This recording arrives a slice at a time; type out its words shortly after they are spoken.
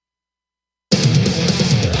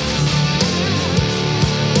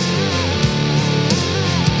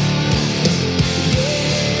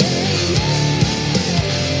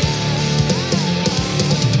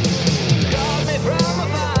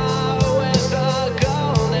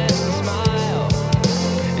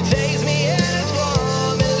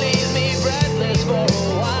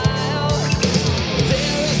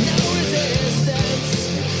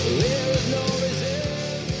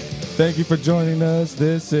Thank you for joining us.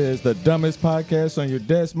 This is the dumbest podcast on your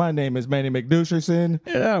desk. My name is Manny McDoucherson.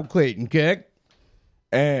 And I'm Clayton Keck.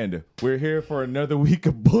 And we're here for another week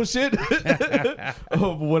of bullshit.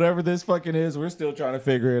 Of whatever this fucking is. We're still trying to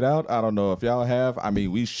figure it out. I don't know if y'all have. I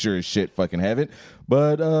mean, we sure as shit fucking haven't.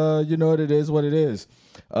 But you know what it is.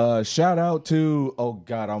 Shout out to, oh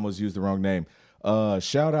God, I almost used the wrong name.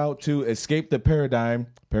 Shout out to Escape the Paradigm.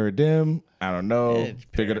 I don't know. It's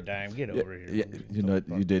Paradigm. Get over here. Yeah, you know,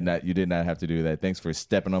 you did not have to do that. Thanks for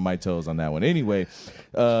stepping on my toes on that one. Anyway,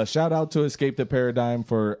 shout out to Escape the Paradigm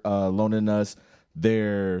for loaning us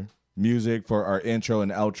their music for our intro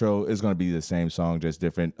and outro. Is going to be the same song, just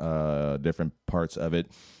different parts of it.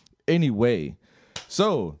 Anyway,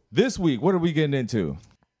 so this week, what are we getting into?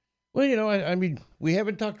 Well, you know, I mean, we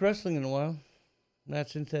haven't talked wrestling in a while. Not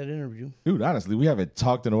since that interview. Dude, honestly, we haven't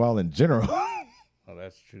talked in a while in general. Oh,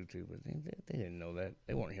 that's true, too. But they didn't know that.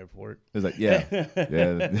 They weren't here for it. It's like, yeah.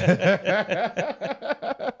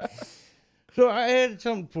 So I had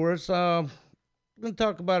something for us. I'm going to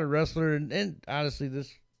talk about a wrestler. And honestly,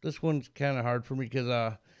 this one's kind of hard for me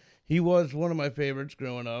because he was one of my favorites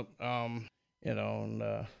growing up. I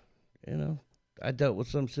dealt with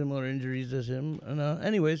some similar injuries as him. And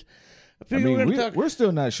anyways, we're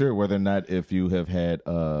still not sure whether or not if you have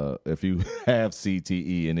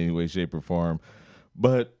CTE in any way, shape, or form.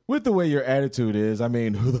 But with the way your attitude is, I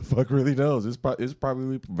mean, who the fuck really knows? It's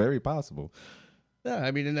probably very possible. Yeah,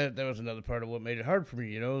 I mean, and that was another part of what made it hard for me,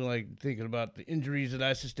 you know, like thinking about the injuries that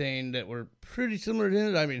I sustained that were pretty similar to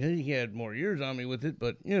his. I mean, he had more years on me with it,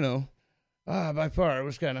 but, you know, by far it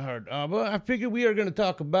was kind of hard. But I figured we are going to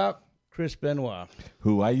talk about Chris Benoit,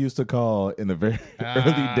 who I used to call in the very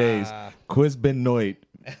early days Chris Benoit,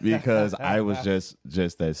 because I was just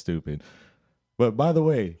that stupid. But by the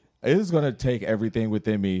way, it is going to take everything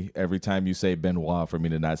within me every time you say Benoit for me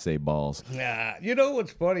to not say balls. Yeah, you know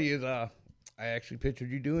what's funny is I actually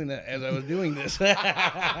pictured you doing that as I was doing this. Oh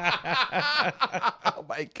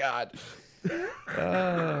my God.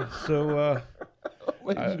 Oh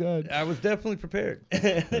my God. I was definitely prepared.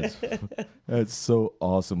 That's so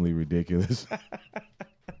awesomely ridiculous.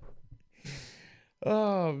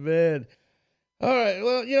 Oh, man. All right.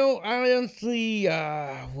 Well, you know, I honestly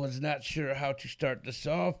was not sure how to start this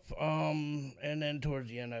off. And then towards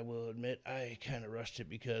the end, I will admit, I kind of rushed it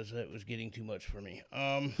because it was getting too much for me.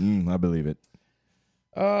 I believe it.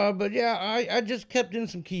 But yeah, I just kept in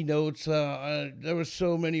some key notes. There were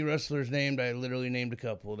so many wrestlers named. I literally named a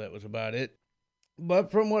couple. That was about it.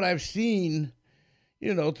 But from what I've seen,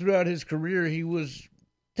 you know, throughout his career, he was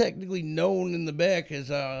technically known in the back as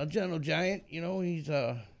a gentle giant. You know, he's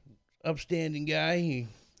a upstanding guy.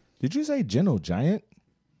 Did you say gentle giant?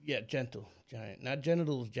 Yeah, gentle giant. Not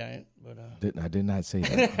genitals giant, but I did not say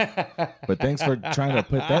that. But thanks for trying to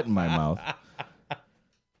put that in my mouth.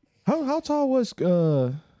 How tall was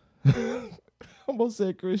almost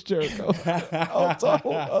said Chris Jericho. How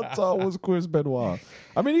tall was Chris Benoit?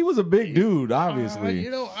 I mean, he was a big dude, obviously.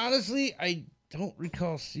 You know, honestly, I don't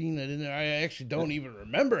recall seeing that in there. I actually don't even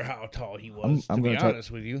remember how tall he was, to be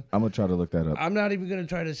honest with you. I'm going to try to look that up. I'm not even going to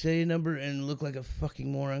try to say a number and look like a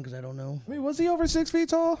fucking moron because I don't know. I mean, was he over 6 feet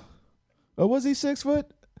tall? Or was he 6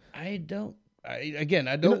 foot? I don't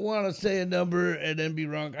want to say a number and then be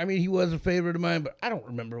wrong. I mean, he was a favorite of mine, but I don't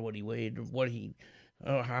remember what he weighed or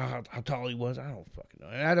how tall he was. I don't fucking know.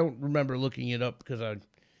 And I don't remember looking it up because I,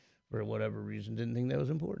 for whatever reason, didn't think that was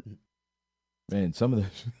important. Man, some of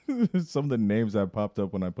the names that popped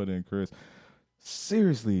up when I put in Chris.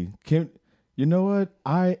 Seriously, you know what?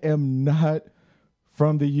 I am not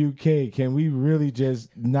from the UK. Can we really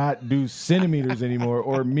just not do centimeters anymore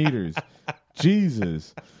or meters?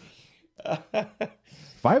 Jesus.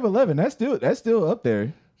 5'11", that's still up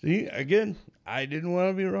there. See, again, I didn't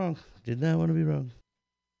want to be wrong. Did not want to be wrong.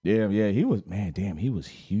 Yeah, he was, man, damn, he was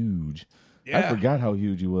huge. Yeah. I forgot how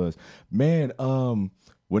huge he was. Man,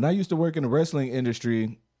 when I used to work in the wrestling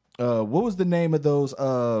industry, what was the name of those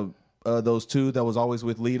two that was always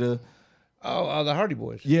with Lita? Oh, the Hardy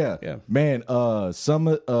Boys. Yeah. Man, some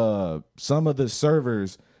of the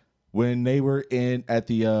servers, when they were at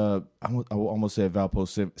the I almost said Valpo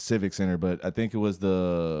Civic Center, but I think it was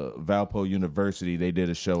the Valpo University. They did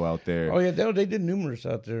a show out there. Oh yeah, they did numerous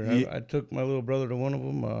out there. Yeah. I took my little brother to one of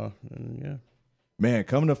them. And yeah. Man,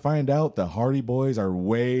 coming to find out, the Hardy Boys are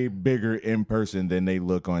way bigger in person than they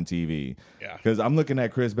look on TV. Yeah. Because I'm looking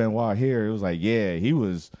at Chris Benoit here. It was like, yeah, he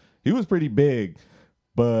was pretty big,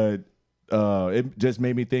 but it just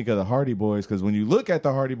made me think of the Hardy Boys, because when you look at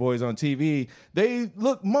the Hardy Boys on TV, they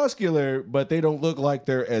look muscular, but they don't look like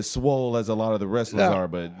they're as swole as a lot of the wrestlers are.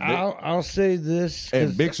 But I'll say this,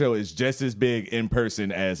 and Big Show is just as big in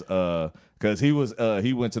person as Because he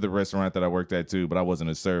went to the restaurant that I worked at too, but I wasn't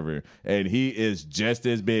a server. And he is just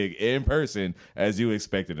as big in person as you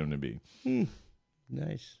expected him to be.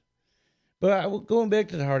 Nice. But going back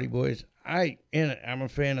to the Hardy Boys, I'm a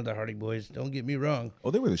fan of the Hardy Boys. Don't get me wrong. Oh,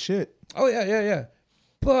 they were the shit. Oh, yeah.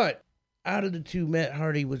 But out of the two, Matt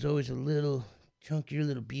Hardy was always a little chunkier, a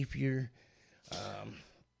little beefier.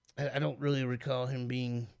 I don't really recall him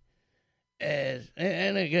being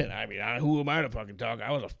and again, I mean, who am I to fucking talk? I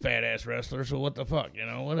was a fat ass wrestler, so what the fuck,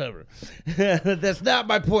 whatever. That's not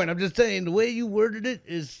my point. I'm just saying the way you worded it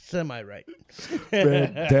is semi right.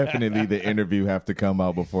 Definitely, the interview have to come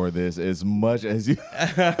out before this. As much as you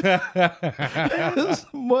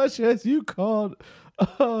called.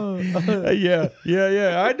 Yeah.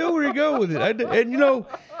 I know where you're going with it. And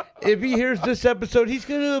if he hears this episode, he's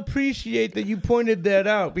going to appreciate that you pointed that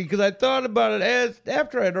out, because I thought about it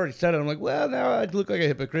after I'd already said it. I'm like, well, now I look like a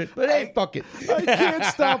hypocrite, but hey, fuck it. I can't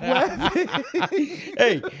stop laughing.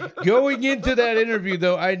 Hey, going into that interview,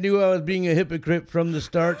 though, I knew I was being a hypocrite from the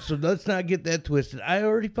start, so let's not get that twisted. I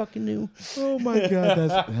already fucking knew. Oh, my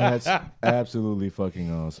God. That's absolutely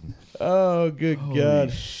fucking awesome. Oh, good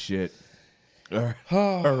God. Shit.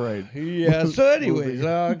 All right. Yeah, so anyways,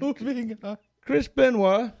 moving on. Chris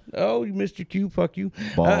Benoit. Oh, you missed your cue. Fuck you.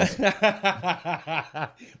 Balls.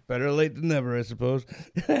 Better late than never, I suppose.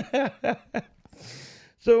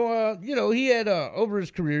 So, he had, over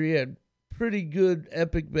his career, he had pretty good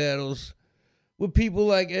epic battles with people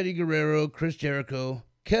like Eddie Guerrero, Chris Jericho,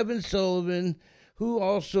 Kevin Sullivan, who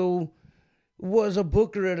also was a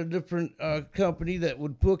booker at a different company that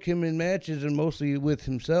would book him in matches, and mostly with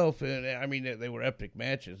himself. And I mean, they were epic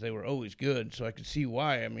matches. They were always good, so I could see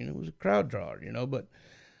why. I mean, it was a crowd drawer, but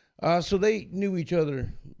so they knew each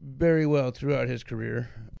other very well throughout his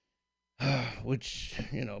career, which,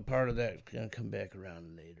 part of that going to come back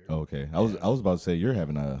around later. Okay. I was about to say, you're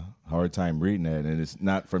having a hard time reading that, and it's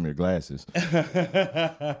not from your glasses.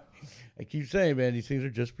 I keep saying, man, these things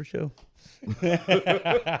are just for show.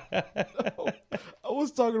 I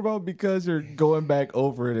was talking about because you're going back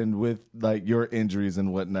over it, and with like your injuries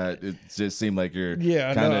and whatnot, it just seemed like you're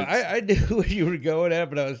I knew where you were going at,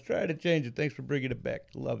 but I was trying to change it. Thanks for bringing it back.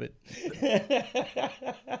 Love it.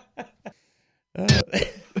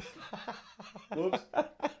 Whoops.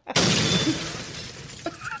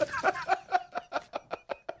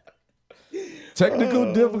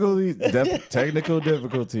 Technical difficulties.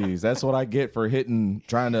 That's what I get for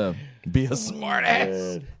trying to be a smart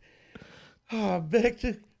ass. Back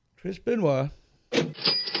to Chris Benoit.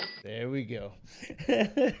 There we go.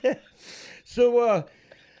 So,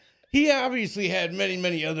 he obviously had many,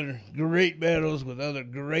 many other great battles with other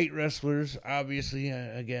great wrestlers. Obviously,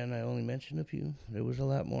 again, I only mentioned a few. There was a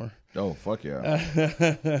lot more. Oh, fuck yeah.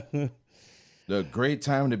 The great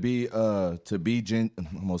time to be Gen.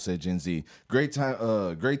 I'm gonna say Gen Z. Great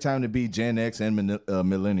time to be Gen X and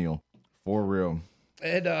millennial, for real.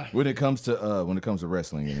 And when it comes to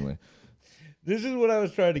wrestling, anyway. This is what I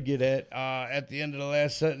was trying to get at the end of the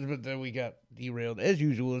last sentence, but then we got derailed. As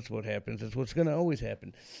usual, it's what happens. It's what's going to always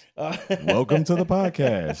happen. Welcome to the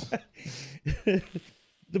podcast.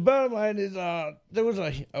 The bottom line is there was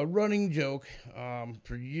a running joke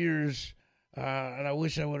for years, and I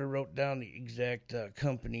wish I would have wrote down the exact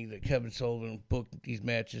company that Kevin Sullivan booked these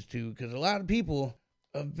matches to, because a lot of people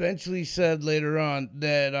eventually said later on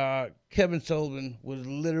that Kevin Sullivan was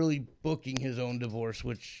literally booking his own divorce,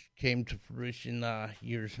 which came to fruition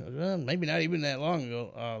years, maybe not even that long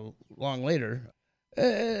ago, long later,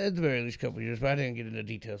 at the very least a couple of years, but I didn't get into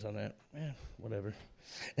details on that. Whatever.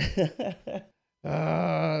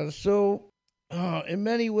 So, in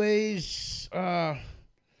many ways,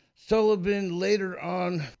 Sullivan later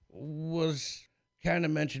on was kind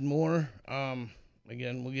of mentioned more.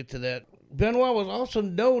 Again, we'll get to that. Benoit was also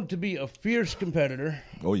known to be a fierce competitor.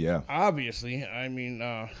 Oh, yeah. Obviously. I mean...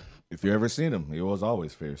 if you ever seen him, he was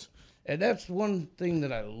always fierce. And that's one thing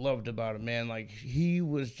that I loved about him, man. Like, he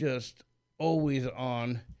was just always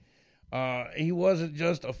on. He wasn't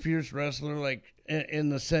just a fierce wrestler, like, in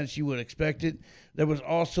the sense you would expect it. There was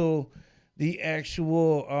also the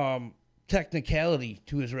actual technicality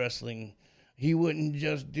to his wrestling. He wouldn't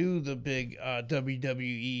just do the big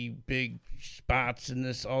WWE big spots and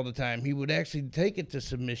this all the time. He would actually take it to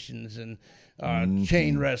submissions and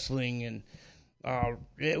chain wrestling, and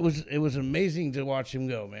it was amazing to watch him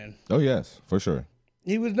go, man. Oh yes, for sure.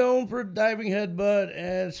 He was known for diving headbutt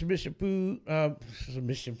and submission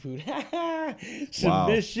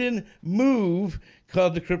move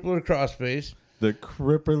called the crippler crossface. The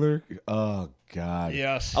crippler, oh God.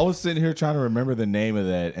 Yes. I was sitting here trying to remember the name of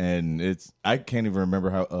that, and I can't even remember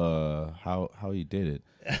how he did it.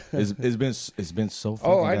 It's been so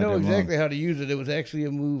fucking Oh, I know exactly long. how to use it. It was actually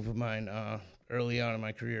a move of mine early on in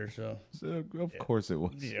my career. So Of course it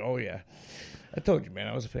was. yeah, oh yeah, I told you, man,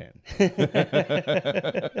 I was a fan.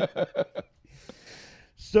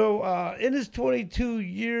 So in his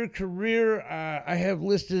 22-year career, I have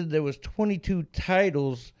listed there was 22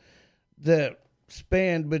 titles that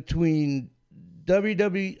spanned between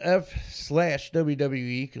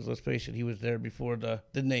WWF/WWE, because let's face it, he was there before the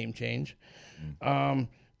name change.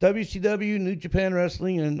 WCW, New Japan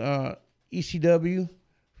Wrestling, and ECW.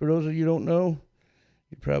 For those of you who don't know,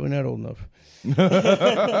 you're probably not old enough.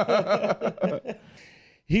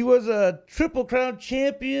 He was a Triple Crown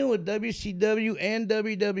champion with WCW and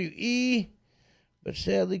WWE, but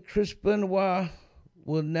sadly, Chris Benoit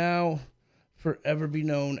will now forever be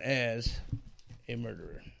known as a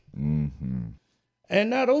murderer. Mm-hmm. And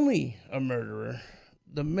not only a murderer,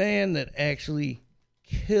 the man that actually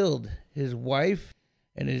killed his wife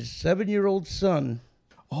and his 7-year-old son.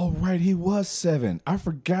 Oh, right, he was 7. I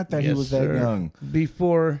forgot that he was that young.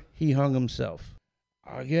 Before he hung himself.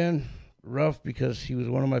 Again, rough because he was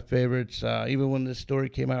one of my favorites. Even when this story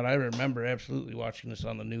came out, I remember absolutely watching this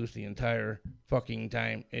on the news the entire fucking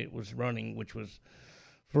time it was running, which was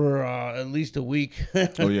for at least a week.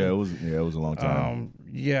 Oh yeah, it was a long time.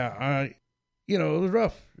 It was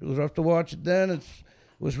rough. It was rough to watch it then. It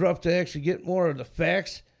was rough to actually get more of the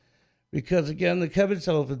facts because again, the Kevin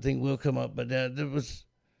Sullivan thing will come up, but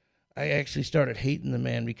I actually started hating the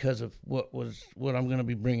man because of what I'm going to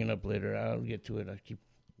be bringing up later. I'll get to it. I keep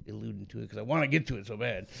alluding to it because I want to get to it so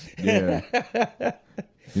bad. Yeah.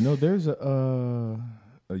 There's a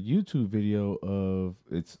YouTube video of,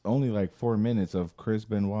 it's only like 4 minutes of Chris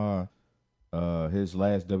Benoit, his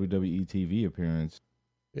last WWE TV appearance.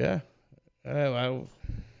 Yeah. I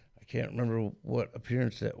can't remember what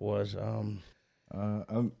appearance that was.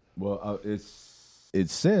 It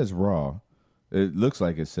says Raw. It looks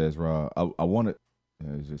like it says Raw. I want it.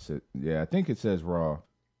 I think it says Raw.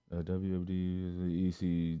 WWD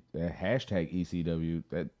EC hashtag ECW.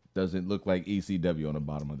 That doesn't look like ECW on the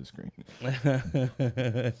bottom of the screen.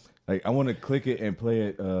 Like I want to click it and play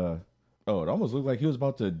it. It almost looked like he was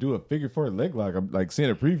about to do a figure 4 leg lock. I'm like seeing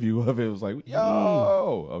a preview of it. It was like,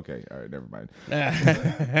 yo, okay, all right, never mind.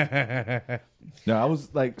 No, I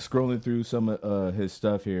was like scrolling through some of his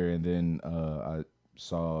stuff here, and then I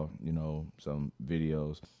saw some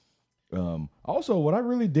videos. Also, what I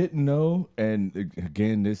really didn't know, and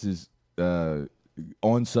again, this is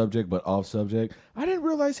on subject but off subject, I didn't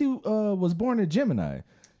realize he was born a Gemini.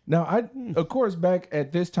 Now, of course, back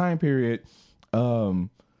at this time period, I'm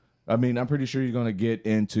pretty sure you're gonna get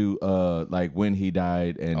into like when he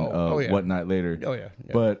died and whatnot later. Oh yeah.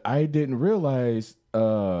 But I didn't realize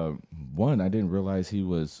I didn't realize he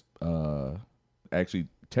was actually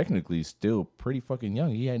technically still pretty fucking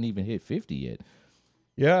young. He hadn't even hit 50 yet.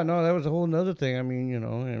 Yeah, no, that was a whole nother thing.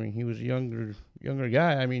 He was a younger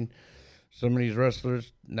guy. Some of these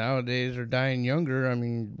wrestlers nowadays are dying younger.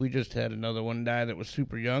 We just had another one die that was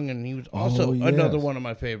super young, and he was also another one of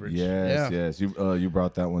my favorites. Yes. You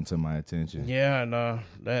brought that one to my attention. Yeah, and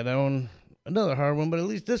that one, another hard one, but at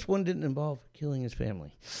least this one didn't involve killing his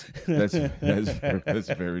family. That's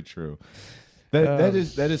very true. That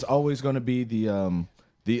is always going to be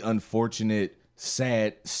the unfortunate,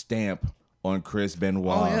 sad stamp on Chris Benoit.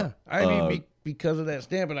 Oh yeah, because of that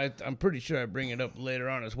stamp, and I'm pretty sure I bring it up later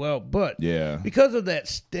on as well. But yeah, because of that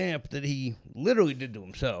stamp that he literally did to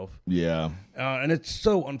himself. Yeah, and it's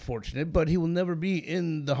so unfortunate, but he will never be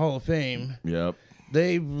in the Hall of Fame. Yep.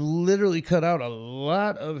 They literally cut out a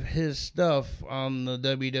lot of his stuff on the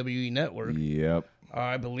WWE network. Yep.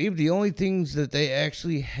 I believe the only things that they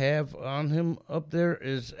actually have on him up there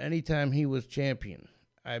is anytime he was champion.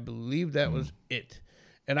 I believe that was it.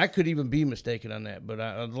 And I could even be mistaken on that. But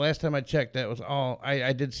the last time I checked, that was all.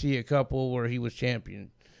 I did see a couple where he was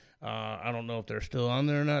champion. I don't know if they're still on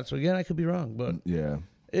there or not. So, again, I could be wrong. But yeah,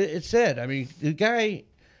 it's sad. The guy,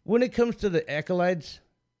 when it comes to the accolades,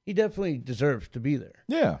 he definitely deserves to be there.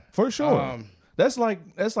 Yeah, for sure. That's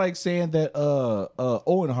like saying that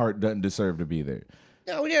Owen Hart doesn't deserve to be there.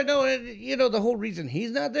 No, yeah, no. The whole reason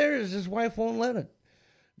he's not there is his wife won't let him.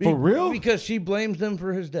 For real? Because she blames them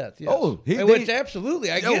for his death. Yes. Oh, which absolutely,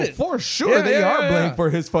 I get it. For sure, they are blamed for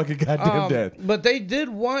his fucking goddamn death. But they did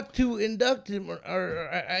want to induct him, or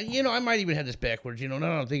I might even have this backwards. Now that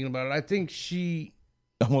I'm thinking about it, I think she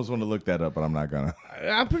I almost want to look that up, but I'm not gonna.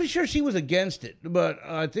 I'm pretty sure she was against it, but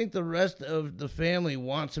I think the rest of the family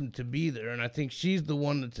wants him to be there, and I think she's the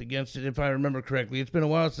one that's against it, if I remember correctly. It's been a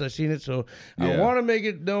while since I've seen it, so I want to make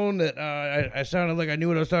it known that I sounded like I knew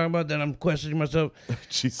what I was talking about, then I'm questioning myself.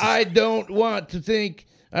 I don't want you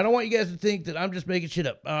guys to think that I'm just making shit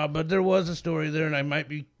up, but there was a story there, and I might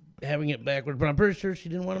be having it backwards, but I'm pretty sure she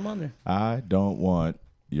didn't want him on there. I don't want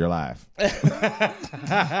your life.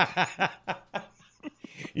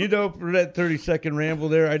 You know, for that 30-second ramble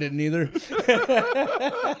there, I didn't either. That's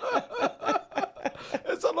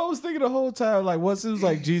what I was thinking the whole time. Like, once it was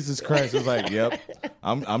like Jesus Christ, it was like, yep,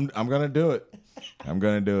 I'm gonna do it. I'm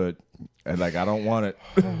gonna do it, and like I don't want it.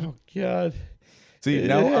 Oh God. See,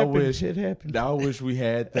 now I wish we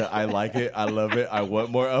had the I like it, I love it, I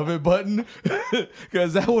want more of it button,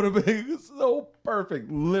 because that would have been so perfect,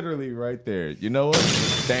 literally right there. You know what?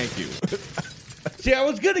 Thank you. See, I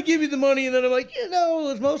was going to give you the money, and then I'm like, it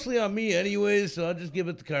was mostly on me anyways, so I'll just give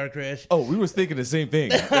it the car crash. Oh, we was thinking the same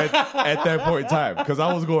thing at that point in time, because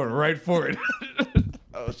I was going right for it.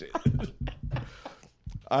 Oh, shit.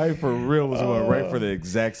 I, for real, was going right for the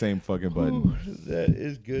exact same fucking button. Ooh, that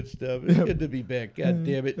is good stuff. It's good to be back. God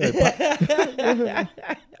damn it.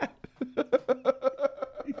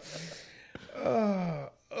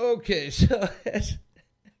 Okay, so...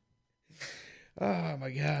 oh,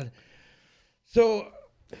 my God. So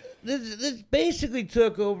this basically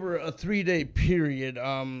took over a 3-day period.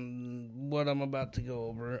 What I'm about to go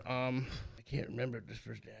over. I can't remember this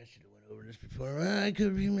first day. I should have went over this before. I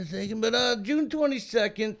could be mistaken, but June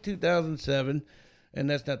 22nd, 2007, and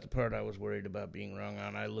that's not the part I was worried about being wrong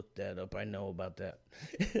on. I looked that up. I know about that.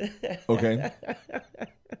 Okay.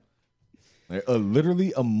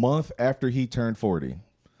 Literally a month after he turned 40.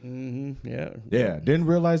 Mm-hmm. Yeah. Didn't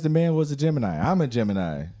realize the man was a Gemini. I'm a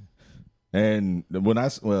Gemini. And when I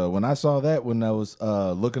saw that, when I was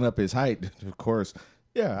looking up his height, of course,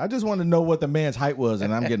 I just wanted to know what the man's height was,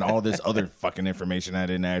 and I'm getting all this other fucking information I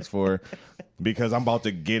didn't ask for because I'm about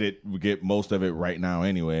to get most of it right now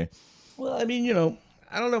anyway. Well, I mean,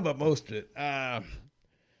 I don't know about most of it.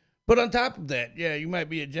 But on top of that, you might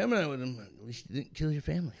be a Gemini with him. At least you didn't kill your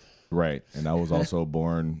family. Right. And I was also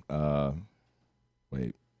born,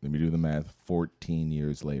 wait, let me do the math, 14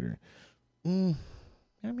 years later.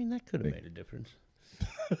 I mean, that could have made a difference.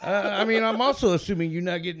 I mean, I'm also assuming you're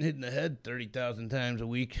not getting hit in the head 30,000 times a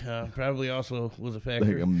week. Probably also was a factor.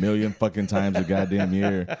 Like a million fucking times a goddamn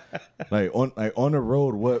year. Like on the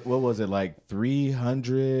road, what was it, like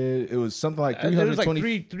 300? It was something like 320. It was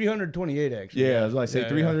like 328 actually. Yeah, I was like say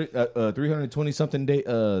 320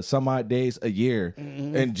 something some odd days a year,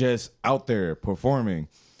 and just out there performing.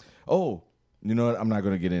 Oh, you know what? I'm not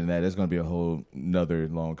going to get into that. It's going to be a whole another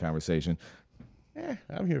long conversation.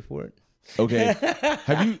 I'm here for it. Okay.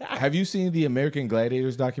 Have you seen the American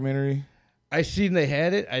Gladiators documentary? I seen they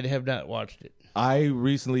had it. I have not watched it. I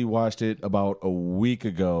recently watched it about a week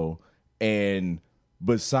ago, and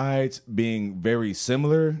besides being very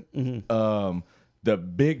similar, the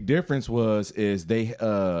big difference is they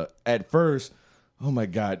at first. Oh my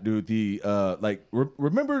God, dude! The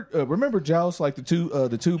remember Joust, like the two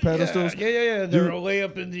pedestals? Yeah. They're way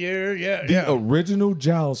up in the air. The original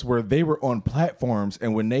Joust, where they were on platforms,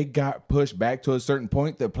 and when they got pushed back to a certain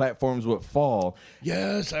point, the platforms would fall.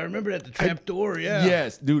 Yes, I remember at the trap door. Yeah.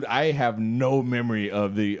 Yes, dude. I have no memory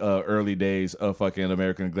of the early days of fucking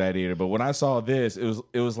American Gladiator, but when I saw this,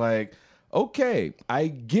 it was like, okay, I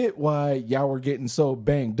get why y'all were getting so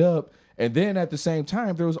banged up. And then at the same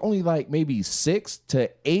time, there was only like maybe 6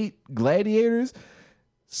 to 8 gladiators.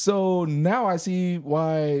 So now I see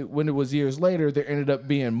why when it was years later, there ended up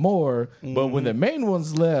being more. But when the main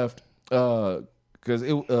ones left, because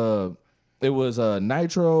it was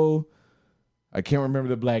Nitro. I can't remember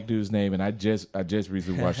the black dude's name, and I just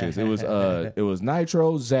recently watched this. It was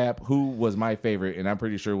Nitro, Zap, who was my favorite, and I'm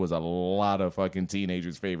pretty sure was a lot of fucking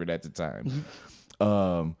teenagers' favorite at the time.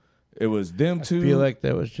 It was them two. I feel like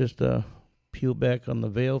that was just a peel back on the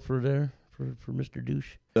veil for Mr.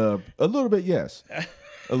 Douche. A little bit, yes.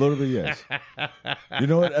 A little bit, yes. You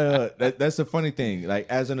know what? That's the funny thing. Like,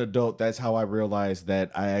 as an adult, that's how I realized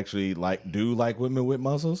that I actually do like women with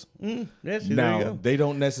muscles. Yes, now, they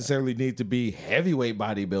don't necessarily need to be heavyweight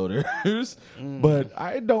bodybuilders, but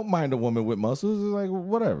I don't mind a woman with muscles. It's like,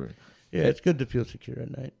 whatever. Yeah, it's good to feel secure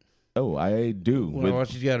at night. Oh, I do. Well,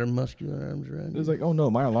 she's got her muscular arms around. It's like, oh no,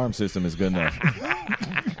 my alarm system is good enough.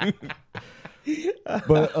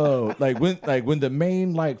 But when the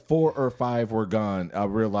main 4 or 5 were gone, I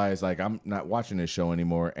realized I'm not watching this show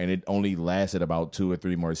anymore, and it only lasted about 2 or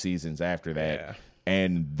 3 more seasons after that. Yeah.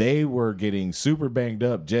 And they were getting super banged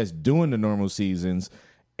up just doing the normal seasons,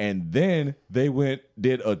 And then they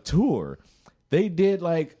did a tour. They did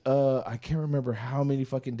like, I can't remember how many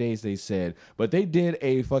fucking days they said, but they did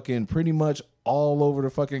a fucking pretty much all over the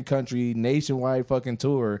fucking country, nationwide fucking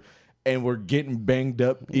tour, and were getting banged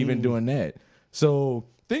up even doing that. So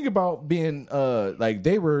think about being, like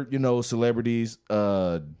they were, celebrities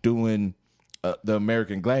doing the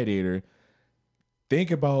American Gladiator. Think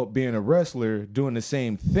about being a wrestler doing the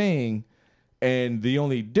same thing. And the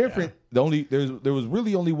only difference, there was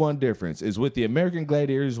really only one difference is with the American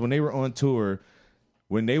Gladiators when they were on tour,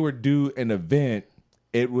 when they would do an event,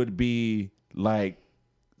 it would be like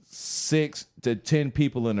 6 to 10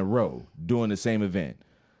 people in a row doing the same event.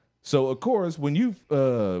 So of course, when you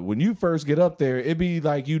first get up there, it'd be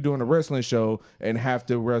like you doing a wrestling show and have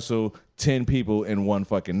to wrestle 10 people in one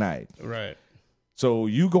fucking night. Right. So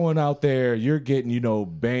you going out there, you're getting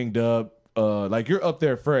banged up. Like you're up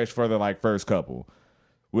there fresh for the like first couple,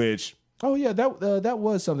 which that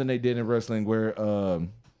was something they did in wrestling where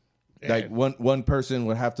like one person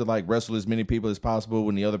would have to like wrestle as many people as possible.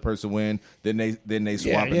 When the other person win, then they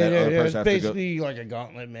swap and that other person it's have basically to go. like a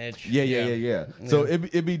gauntlet match. Yeah. So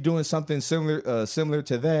it'd be doing something similar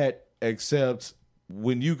to that, except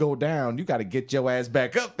when you go down, you got to get your ass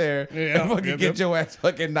back up there and fucking get your ass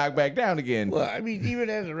fucking knocked back down again. Well, I mean, even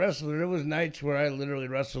as a wrestler, there was nights where I literally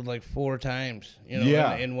wrestled like 4 times,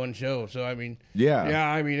 in one show. So, I mean,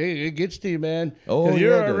 I mean, it gets to you, man. Oh,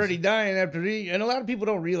 you're already dying after and a lot of people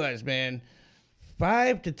don't realize, man,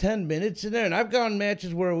 5 to 10 minutes in there. And I've gone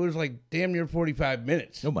matches where it was like damn near 45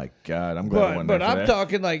 minutes. Oh, my God. I'm glad I won that. But I'm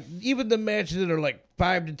talking like even the matches that are like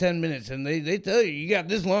 5 to 10 minutes, and they tell you got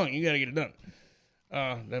this long, you got to get it done.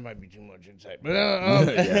 That might be too much insight, but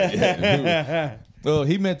well,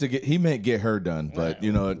 he meant get her done, but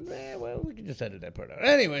well, we can just edit that part out.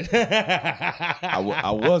 Anyways,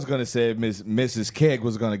 I was gonna say Mrs. Keg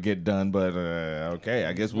was gonna get done, but okay,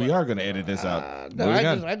 I guess we are gonna edit this out. No,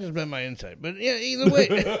 I just meant my insight, but yeah, either way.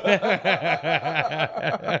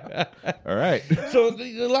 All right. So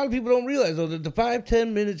a lot of people don't realize though that the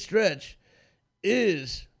 5-10 minute stretch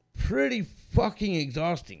is pretty fucking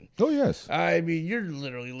exhausting. Oh, yes. I mean, you're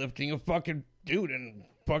literally lifting a fucking dude and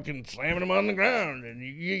fucking slamming him on the ground, and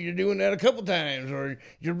you're doing that a couple times, or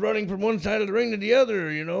you're running from one side of the ring to the other,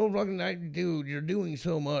 fucking dude, you're doing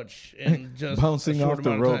so much and just bouncing off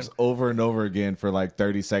the ropes over and over again for like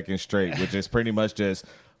 30 seconds straight, which is pretty much just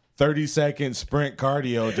 30-second sprint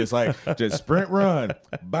cardio, just sprint, run,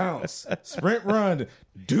 bounce, sprint, run.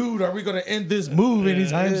 Dude, are we going to end this move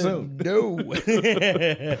anytime soon? No.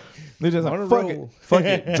 They're just like, fuck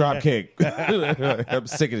it, drop kick. I'm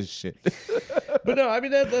sick of this shit. But no, I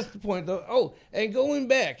mean, that's the point, though. Oh, and going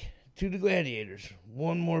back to the Gladiators,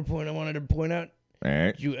 one more point I wanted to point out. All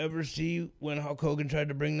right. Did you ever see when Hulk Hogan tried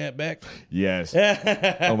to bring that back? Yes.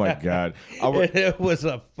 Oh, my God. It was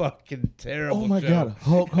a fucking terrible Oh, my show. God.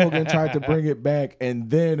 Hulk Hogan tried to bring it back, and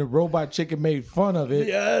then Robot Chicken made fun of it.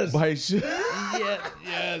 Yes. By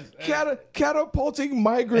Yes. catapulting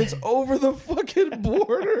migrants over the fucking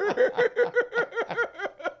border.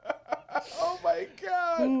 Oh, my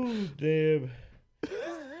God. Ooh, damn.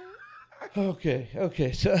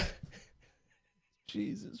 Okay, so...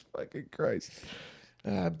 Jesus fucking Christ.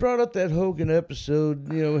 I brought up that Hogan episode,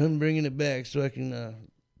 him bringing it back so I can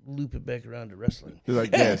loop it back around to wrestling. He's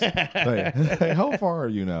like, yes. Like, how far are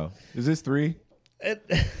you now? Is this 3? At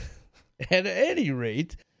any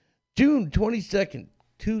rate, June 22nd,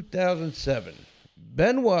 2007,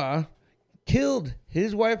 Benoit killed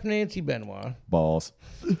his wife, Nancy Benoit. Balls.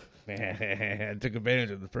 I took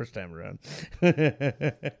advantage of the first time around.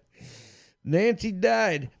 Nancy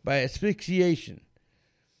died by asphyxiation.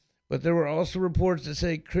 But there were also reports that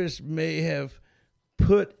say Chris may have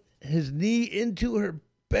put his knee into her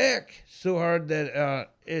back so hard that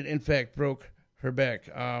it, in fact, broke her back.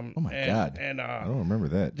 Oh, my God. And I don't remember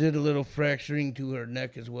that. Did a little fracturing to her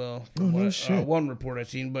neck as well. Oh, no shit. One report I've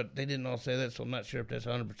seen, but they didn't all say that, so I'm not sure if that's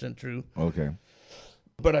 100% true. Okay.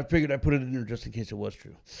 But I figured I'd put it in there just in case it was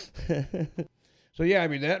true. So, yeah, I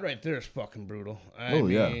mean, that right there is fucking brutal. I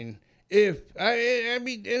mean, and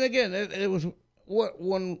again, it was what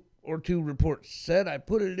one or two reports said. I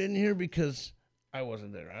put it in here because I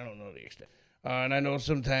wasn't there. I don't know the extent. And I know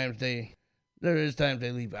sometimes there is times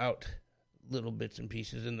they leave out little bits and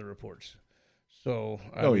pieces in the reports. So,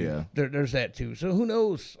 there's that too. So who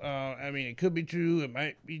knows? I mean, it could be true. It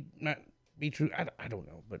might be not be true. I don't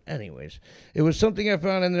know. But anyways, it was something I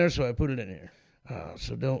found in there, so I put it in here.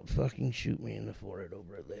 So don't fucking shoot me in the forehead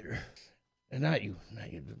over it later. And not you,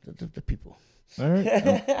 the people. All right.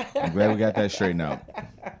 I'm glad we got that straightened out.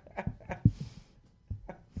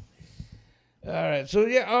 All right. So,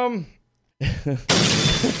 yeah, I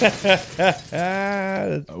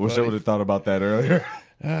wish I would have thought about that earlier.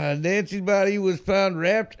 Nancy's body was found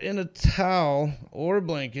wrapped in a towel or a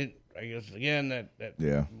blanket. I guess, again, that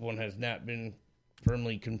one has not been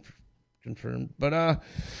firmly confirmed. But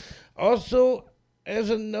also, as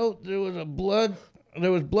a note, there was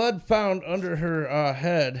blood found under her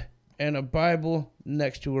head and a Bible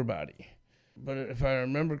next to her body. But if I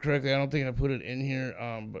remember correctly, I don't think I put it in here,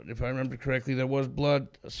 but if I remember correctly, there was blood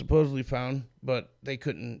supposedly found, but they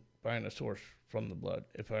couldn't find a source from the blood,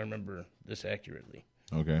 if I remember this accurately.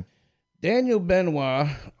 Okay. Daniel Benoit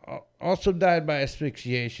also died by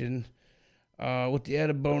asphyxiation with the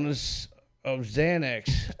added bonus of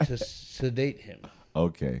Xanax to sedate him.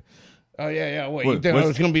 Okay. Oh, yeah. What, you think I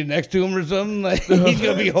was going to be next to him or something? Like, he's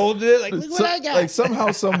going to be holding it? Like, look what I got. Like,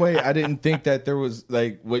 somehow, some way, I didn't think that there was,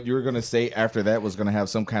 like, what you were going to say after that was going to have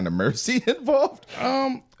some kind of mercy involved.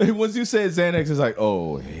 Once you said Xanax, it's like,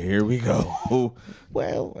 oh, here we go.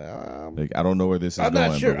 Well, like, I don't know where this is I'm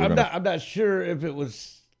going. Not sure. I'm not sure if it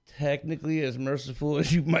was technically as merciful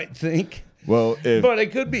as you might think. Well, but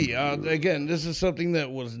it could be. Again, this is something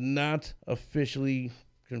that was not officially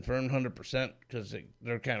confirmed 100% because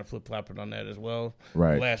they're kind of flip-flopping on that as well.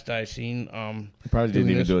 Right. Last I seen. Probably didn't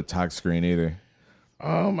even do a tox screen either.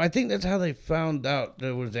 I think that's how they found out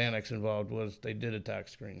there was Xanax involved, was they did a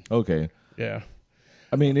tox screen. Okay. Yeah.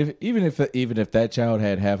 I mean, even if that child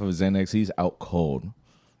had half of Xanax, he's out cold.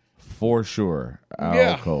 For sure.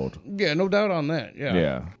 Out cold. Yeah, no doubt on that. Yeah.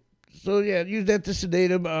 Yeah. So, use that to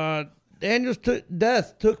sedate him. Daniel's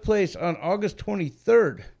death took place on August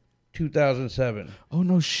 23rd, 2007. Oh,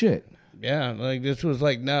 no shit. Yeah, like this was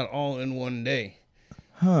like not all in one day.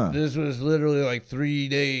 Huh. This was literally like 3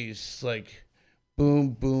 days, like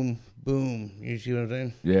boom, boom, boom. You see what I'm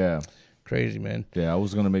saying? Yeah. Crazy, man. Yeah, I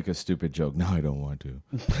was going to make a stupid joke. Now I don't want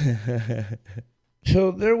to.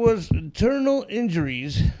 So there was internal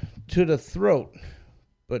injuries to the throat,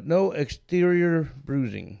 but no exterior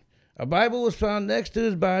bruising. A Bible was found next to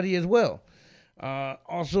his body as well.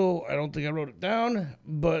 Also, I don't think I wrote it down,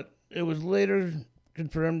 but it was later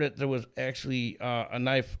confirmed that there was actually a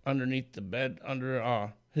knife underneath the bed,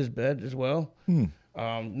 under his bed as well.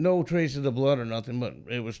 No traces of blood or nothing, but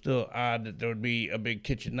it was still odd that there would be a big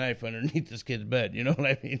kitchen knife underneath this kid's bed. You know what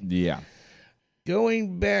I mean? Yeah.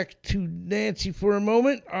 Going back to Nancy for a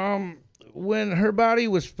moment, when her body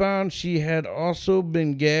was found, she had also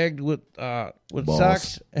been gagged with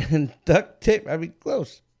socks and duct tape. I mean,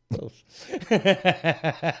 close. That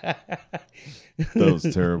was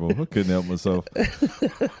terrible. I couldn't help myself.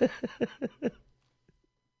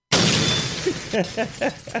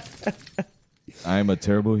 I'm a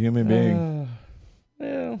terrible human being.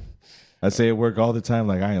 Yeah. I say at work all the time,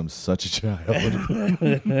 like I am such a child.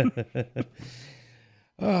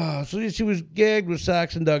 So she was gagged with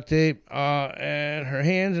socks and duct tape, and her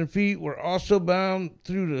hands and feet were also bound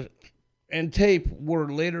and tape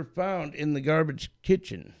were later found in the garbage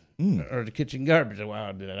kitchen. Or the kitchen garbage.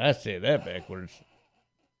 Wow, did I say that backwards?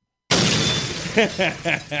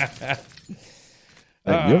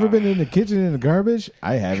 You ever been in the kitchen in the garbage?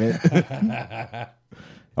 I haven't.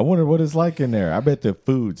 I wonder what it's like in there. I bet the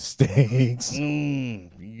food stinks.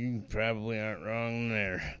 You probably aren't wrong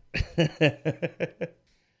there.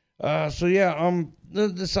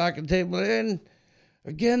 The sock and tape, and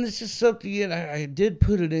again, this is something that I did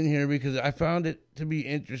put it in here because I found it to be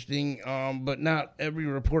interesting, but not every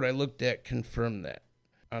report I looked at confirmed that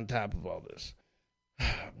on top of all this.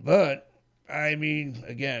 But, I mean,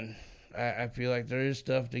 again, I feel like there is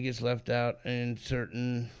stuff that gets left out in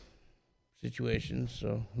certain situations,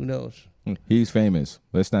 so who knows? He's famous.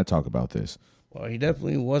 Let's not talk about this. Well, he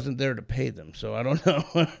definitely wasn't there to pay them, so I don't know.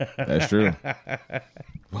 That's true.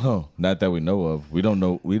 Well, not that we know of. We don't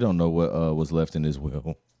know what was left in his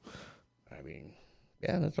will. I mean,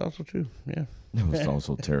 yeah, that's also true. Yeah. It was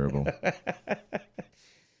also terrible.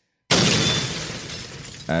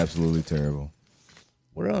 Absolutely terrible.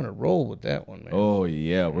 We're on a roll with that one, man. Oh,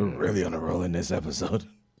 yeah. We're really on a roll in this episode.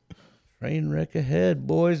 Train wreck ahead,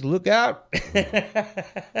 boys. Look out.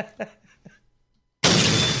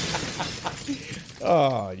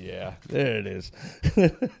 Oh, yeah. There it is.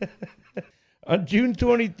 On June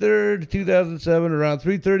 23rd, 2007, around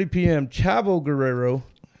 3:30 p.m., Chavo Guerrero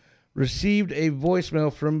received a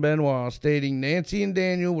voicemail from Benoit stating Nancy and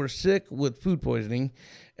Daniel were sick with food poisoning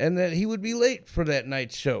and that he would be late for that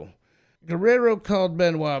night's show. Guerrero called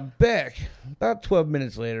Benoit back about 12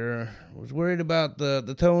 minutes later, was worried about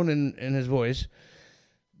the tone in his voice,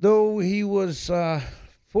 though he was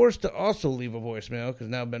forced to also leave a voicemail because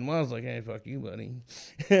now Benoit's like, hey, fuck you, buddy.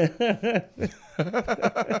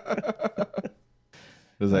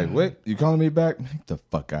 It's like, wait, you calling me back? Get the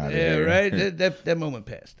fuck out of here. Yeah, right? That moment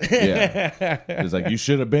passed. Yeah. It's like, you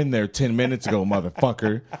should have been there 10 minutes ago,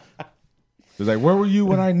 motherfucker. It's like, where were you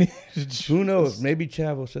when I needed you? Who knows? Maybe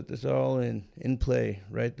Chavo set this all in play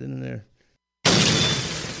right then and there.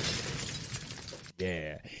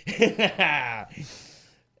 Yeah.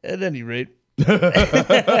 At any rate.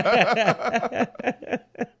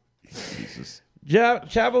 Jesus.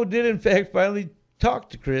 Chavo did, in fact, finally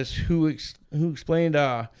talk to Chris, who explained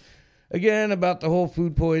again about the whole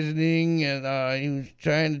food poisoning, and he was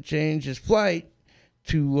trying to change his flight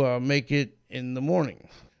to make it in the morning.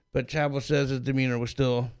 But Chavo says his demeanor was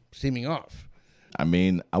still seeming off. I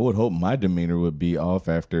mean, I would hope my demeanor would be off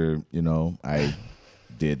after, I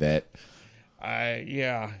did that.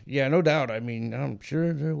 Yeah, no doubt. I mean, I'm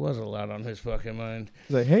sure there was a lot on his fucking mind.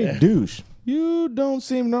 It's like, hey, douche, you don't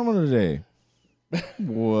seem normal today.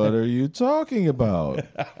 What are you talking about?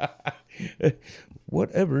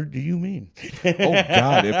 Whatever do you mean? Oh,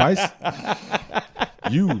 God,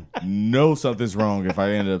 you know something's wrong if I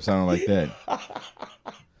ended up sounding like that.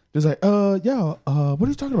 It's like, what are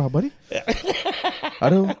you talking about, buddy? I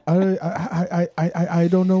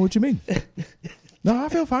don't know what you mean. No, I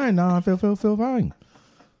feel fine. No, I feel fine.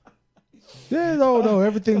 Yeah, no,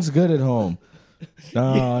 everything's good at home. No,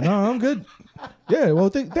 I'm good. Yeah, well,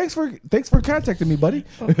 thanks for contacting me, buddy.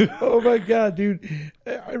 Oh my God, dude!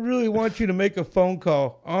 I really want you to make a phone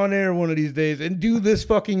call on air one of these days and do this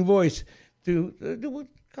fucking voice.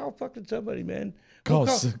 Call fucking somebody, man. Call.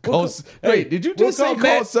 Hey, did you just say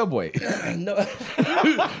call Subway? No,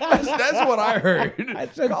 that's what I heard. I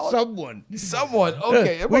said someone. Someone.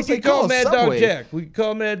 Okay, we can call Mad Subway. Dog Jack. We can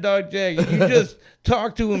call Mad Dog Jack. You just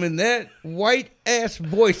talk to him in that white ass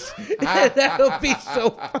voice. That'll be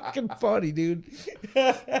so fucking funny, dude.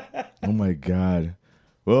 Oh my God.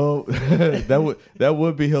 Well, that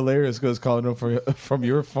would be hilarious because calling them from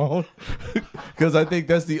your phone, because I think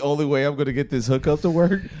that's the only way I'm going to get this hookup to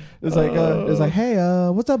work. It's like, hey,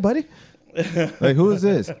 what's up, buddy? Like, who is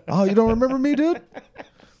this? Oh, you don't remember me, dude?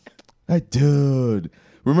 Like, dude,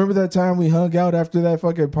 remember that time we hung out after that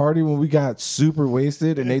fucking party when we got super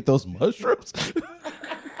wasted and ate those mushrooms?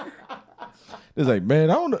 It's like, man,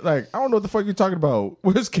 I don't know what the fuck you're talking about.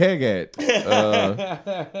 Where's Keg at?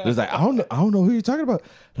 It's like, I don't know who you're talking about.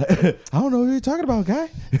 I don't know who you're talking about, guy.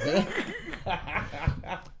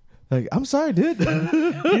 Like, I'm sorry, dude.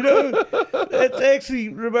 That's actually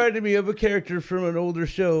reminded me of a character from an older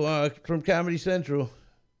show from Comedy Central.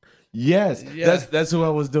 Yes, yeah. That's who I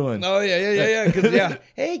was doing. Oh yeah. 'Cause, yeah.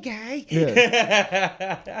 Hey, guy.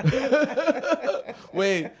 Yeah.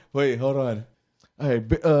 Wait, hold on. All right,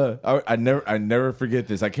 I never forget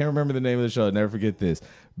this. I can't remember the name of the show. I never forget this.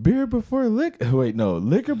 Beer before liquor. Wait, no.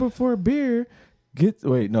 Liquor before beer.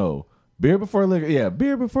 Beer before liquor. Yeah,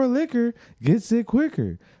 beer before liquor gets it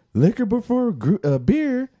quicker. Liquor before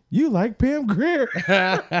beer. You like Pam Grier.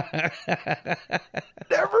 Never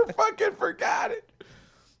fucking forgot it.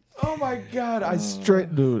 Oh my God.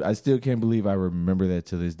 Dude, I still can't believe I remember that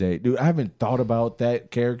to this day. Dude, I haven't thought about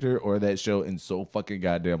that character or that show in so fucking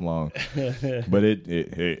goddamn long. But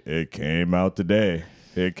it came out today.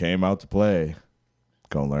 It came out to play.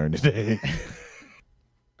 Gonna learn today.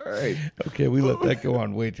 All right. Okay, we let that go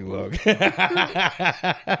on way too long.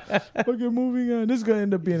 Okay, moving on. This is gonna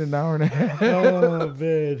end up being an hour and a half. Oh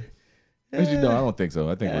man. As you know, I don't think so.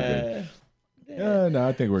 I think we're good. No,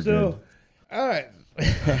 I think we're good. All right.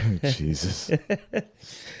 Jesus.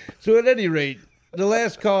 So at any rate, the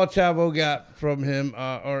last call Chavo got from him,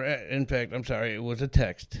 or in fact, I'm sorry, it was a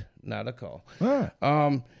text, not a call.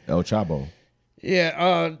 El Chavo.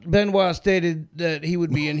 Yeah, Benoit stated that he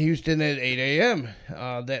would be in Houston at 8 a.m.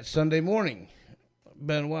 That Sunday morning.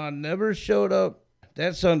 Benoit never showed up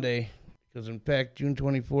that Sunday, because in fact, June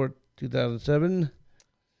 24th, 2007.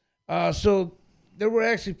 So there were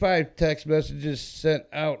actually 5 text messages sent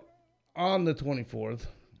out on the 24th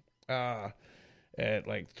at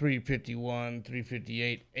like 3:51,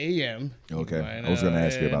 3:58 a.m. Okay, I was going to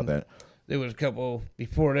ask you about that. There was a couple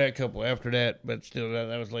before that, a couple after that, but still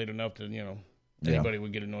that was late enough that, anybody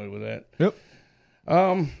would get annoyed with that. Yep.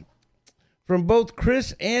 From both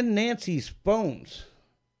Chris and Nancy's phones.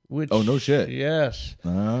 Which, oh, no shit. Yes.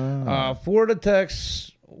 4 of the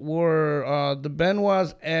texts were the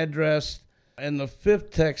Benoit's address, and the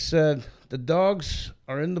 5th text said, the dogs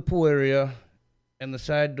are in the pool area, and the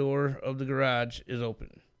side door of the garage is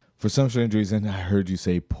open. For some strange reason, I heard you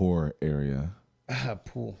say poor area.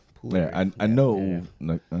 Pool yeah, area. I know.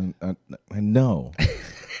 Yeah. I know.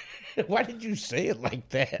 Why did you say it like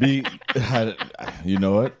that? You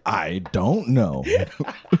know what? I don't know.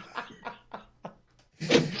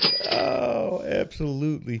 Oh,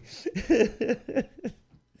 absolutely.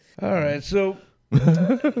 All right, so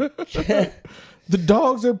The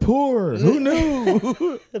dogs are poor. Who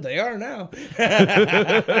knew? they are now.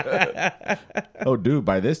 Oh, dude,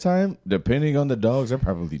 by this time, depending on the dogs, they're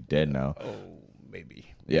probably dead now. Oh,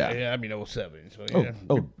 maybe. Yeah. I mean, 07. So,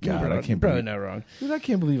 Oh, yeah. God, I can't probably believe. not wrong. Dude, I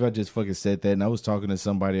can't believe I just fucking said that. And I was talking to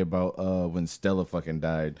somebody about when Stella fucking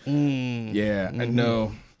died. Yeah, I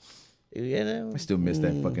know. Yeah, I still miss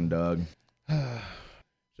that fucking dog.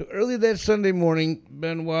 So early that Sunday morning,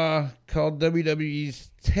 Benoit called WWE's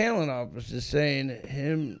talent offices saying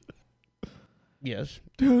him. Yes.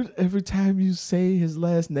 Dude, every time you say his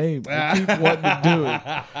last name, I keep wanting to do it.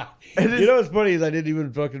 And You know what's funny is I didn't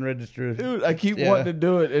even fucking register it. dude, I keep wanting to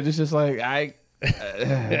do it. And it's just like,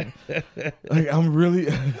 I'm really,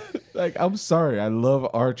 I'm sorry. I love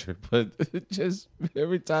Archer, but just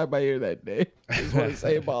every time I hear that name, I just want to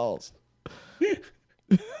say balls.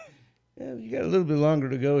 Yeah, you got a little bit longer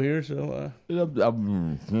to go here, so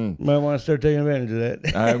I'm might want to start taking advantage of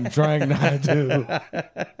that. I'm trying not to.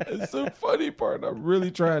 It's the funny part. I'm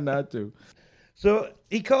really trying not to. So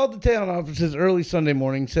he called the talent offices early Sunday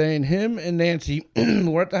morning saying him and Nancy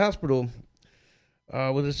were at the hospital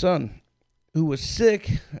with his son, who was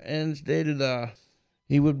sick, and stated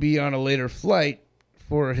he would be on a later flight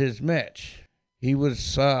for his match. He was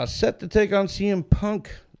set to take on CM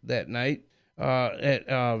Punk that night at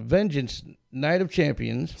Vengeance Night of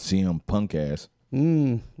Champions. CM Punk ass. Yeah,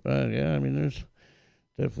 I mean, there's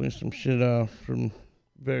definitely some shit from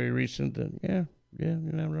very recent that, yeah, you're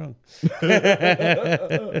not wrong.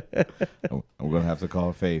 I'm going to have to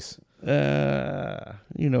call Face.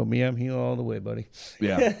 You know me, I'm heel all the way, buddy.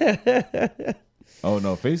 Yeah. Oh,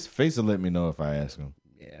 no, Face will let me know if I ask him.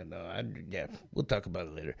 Yeah, we'll talk about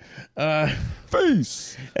it later.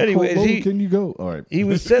 Face. Anyways, how low can you go? All right. He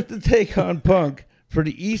was set to take on Punk for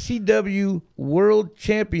the ECW World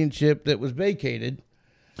Championship that was vacated.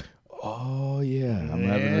 Oh, yeah. I'm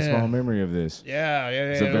having a small memory of this. Yeah.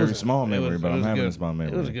 It's a very small memory, but I'm having a small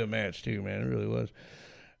memory. It was a good match, too, man. It really was.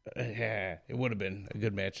 Yeah, it would have been a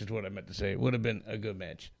good match is what I meant to say. It would have been a good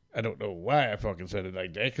match. I don't know why I fucking said it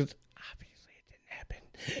like that, because obviously it didn't happen.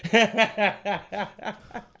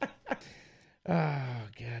 Oh,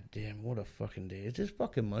 goddamn, what a fucking day. Is this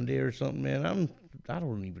fucking Monday or something, man? I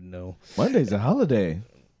don't even know. Monday's a holiday.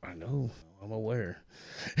 I know. I'm aware.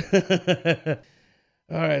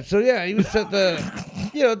 All right, so yeah, he was set to,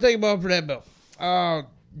 take him off for that belt.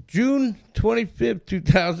 June 25th,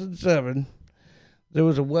 2007, there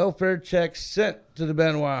was a welfare check sent to the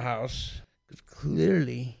Benoit house because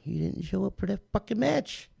clearly he didn't show up for that fucking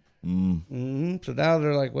match. So now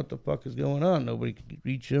they're like, what the fuck is going on? Nobody could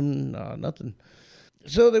reach him, nothing.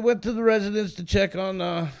 So they went to the residence to check on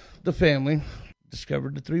the family,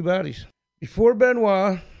 discovered the 3 bodies. Before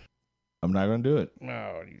Benoit... I'm not going to do it.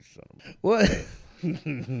 Oh, you son of a... What?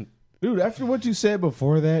 Dude, after what you said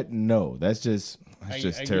before that, no. That's just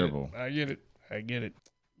terrible. I get it.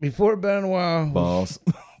 Before Benoit... Balls.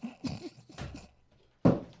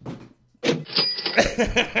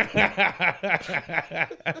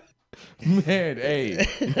 Man, hey,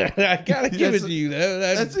 I gotta give it to you.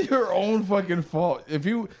 That's your own fucking fault. If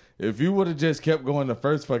you would have just kept going the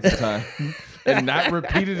first fucking time and not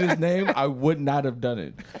repeated his name, I would not have done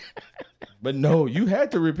it. But no, you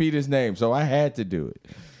had to repeat his name, so I had to do it.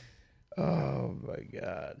 Oh my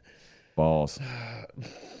God, balls.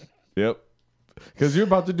 Yep. Because you're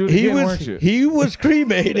about to do it again, weren't you? He was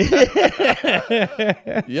cremated.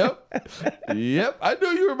 Yep. I knew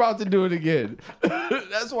you were about to do it again.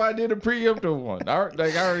 That's why I did a preemptive one. I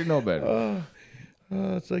already know better.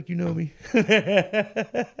 It's like you know me.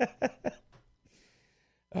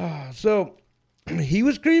 So he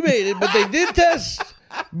was cremated, but they did test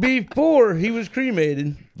before he was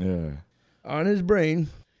cremated on his brain.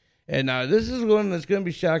 And now this is one that's going to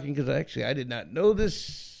be shocking because actually I did not know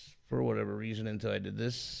this for whatever reason until I did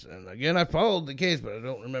this. And again, I followed the case, but I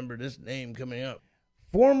don't remember this name coming up.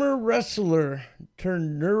 Former wrestler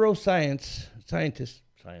turned scientist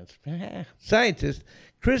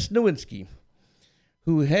Chris Nowinski,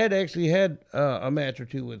 who had actually had a match or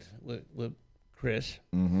two with Chris.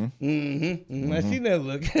 I seen that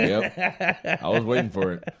look. Yep. I was waiting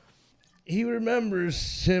for it. He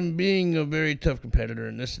remembers him being a very tough competitor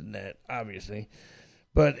and this and that, obviously.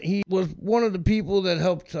 But he was one of the people that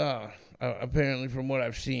helped, apparently, from what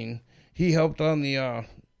I've seen. He helped on the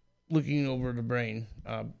looking over the brain,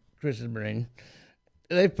 Chris's brain.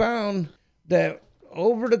 They found that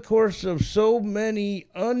over the course of so many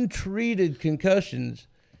untreated concussions,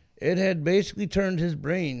 it had basically turned his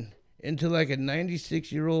brain into like a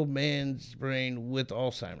 96-year-old man's brain with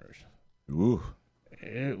Alzheimer's. Ooh.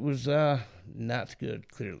 It was not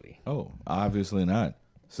good, clearly. Oh, obviously not.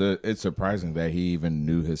 So it's surprising that he even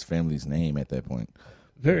knew his family's name at that point.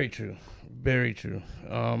 Very true. Very true.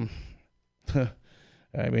 I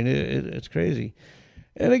mean, it's crazy.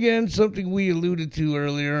 And again, something we alluded to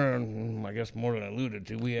earlier, and I guess more than alluded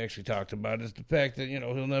to, we actually talked about, is the fact that,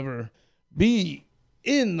 he'll never be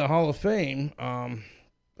in the Hall of Fame.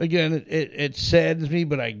 Again, it saddens me,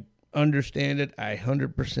 but I understand it. I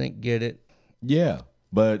 100% get it. Yeah,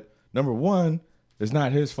 but number one, it's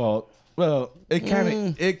not his fault. Well, it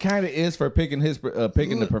kind of is for picking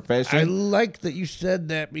the profession. I like that you said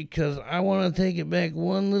that, because I want to take it back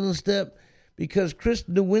one little step, because Chris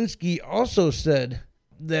Nowinski also said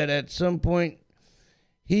that at some point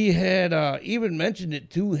he had even mentioned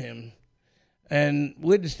it to him and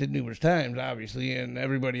witnessed it numerous times, obviously, and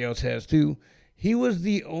everybody else has too. He was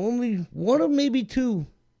the only one of maybe two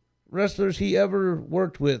wrestlers he ever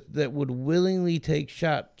worked with that would willingly take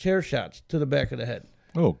chair shots to the back of the head.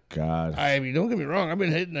 Oh, God. I mean, don't get me wrong. I've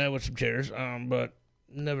been hitting that with some chairs, but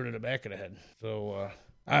never to the back of the head. So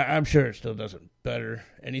I'm sure it still doesn't better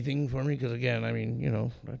anything for me, because, again, I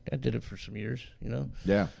mean, I did it for some years,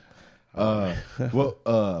 Yeah.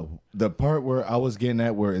 Well, the part where I was getting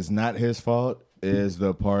at where it's not his fault is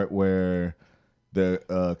the part where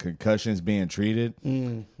the concussion's being treated.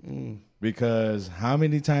 Because how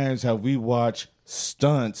many times have we watched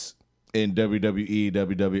stunts in WWE,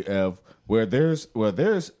 WWF, where there's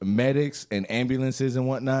medics and ambulances and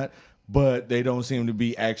whatnot, but they don't seem to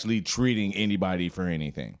be actually treating anybody for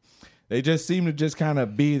anything. They just seem to just kind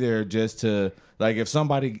of be there just to, like, if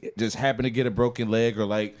somebody just happened to get a broken leg, or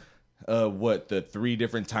like the 3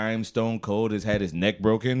 different times Stone Cold has had his neck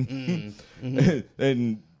broken,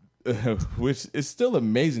 and which is still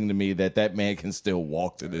amazing to me that man can still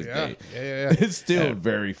walk to this day. Yeah. It's still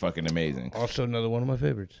very fucking amazing. Also, another one of my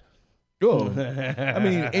favorites. Oh, I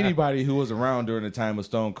mean, anybody who was around during the time of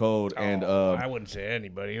Stone Cold, and I wouldn't say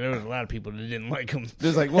anybody. There was a lot of people that didn't like him.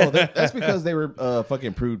 There's like, well, that's because they were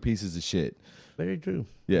fucking prude pieces of shit. Very true.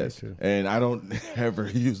 Yes, Very true. And I don't ever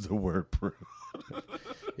use the word prude.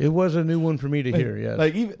 It was a new one for me to hear. Yes,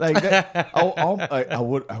 like even like that,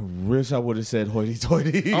 I wish I would have said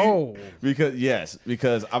hoity-toity. Oh,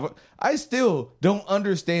 because I still don't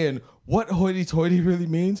understand what hoity-toity really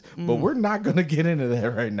means, but we're not gonna get into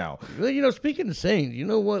that right now. Well, speaking of saying, you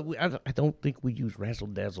know what? I don't think we use razzle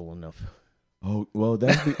dazzle enough. Oh well,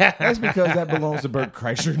 that's because that belongs to Bert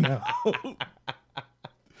Kreischer now.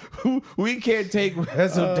 We can't take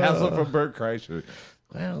razzle dazzle from Bert Kreischer.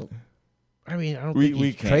 Well, I mean, I don't think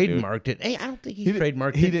he trademarked it. Hey, I don't think he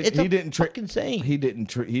trademarked it. It's a fucking saying. He didn't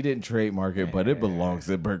trademark it, but it belongs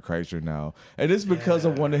to Bert Kreischer now, and it's because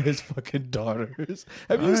of one of his fucking daughters.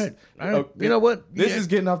 Have you? You know what? This is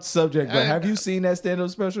getting off the subject, but have you seen that stand-up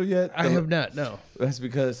special yet? I have not. No. That's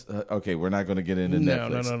because okay, we're not going to get into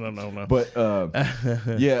Netflix. No. But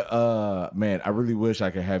man, I really wish I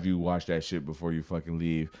could have you watch that shit before you fucking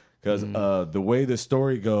leave, because the way the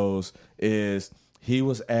story goes is, he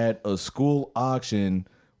was at a school auction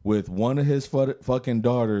with one of his fucking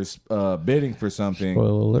daughters bidding for something.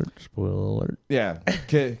 Spoiler alert. Yeah,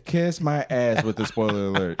 kiss my ass with the spoiler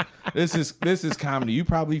alert. This is comedy. You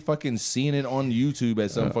probably fucking seen it on YouTube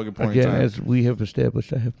at some fucking point in time. As we have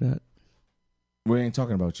established, I have not. We ain't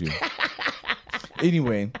talking about you.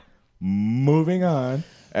 Anyway, moving on.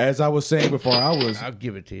 As I was saying before, I'll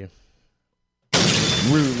give it to you.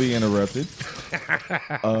 Rudely interrupted.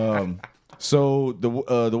 So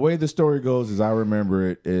the way the story goes, as I remember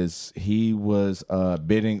it, is he was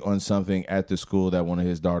bidding on something at the school that one of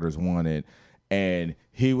his daughters wanted, and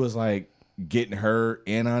he was like getting her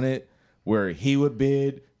in on it, where he would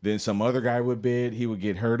bid, then some other guy would bid, he would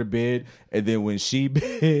get her to bid, and then when she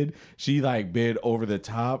bid, she like bid over the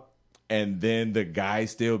top, and then the guy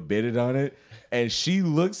still bidded on it, and she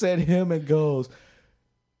looks at him and goes,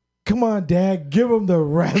 "Come on, Dad, give him the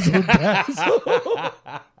razzle dazzle."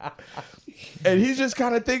 And he's just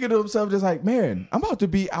kind of thinking to himself, just like, man, I'm about to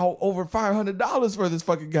be out over $500 for this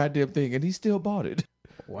fucking goddamn thing, and he still bought it.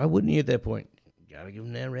 Why wouldn't he at that point? Gotta give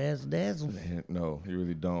him that razzle dazzle. Man, no, you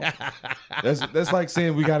really don't. That's like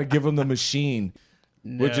saying we got to give him the machine,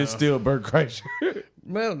 which is still Bert Kreischer.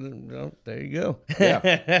 Well, no, there you go.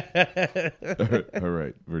 Yeah. All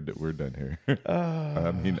right, we're done here.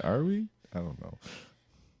 I mean, are we? I don't know.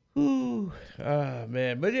 Ooh,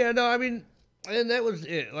 man, but yeah, no, I mean. And that was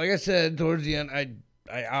it. Like I said, towards the end, I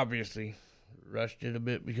obviously rushed it a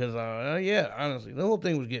bit because, honestly, the whole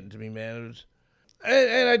thing was getting to me, man. It was,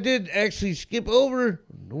 and I did actually skip over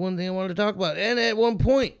the one thing I wanted to talk about. And at one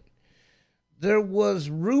point, there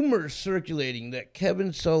was rumors circulating that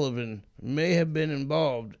Kevin Sullivan may have been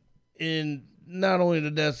involved in not only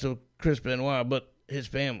the deaths of Chris Benoit, but his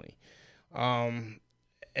family.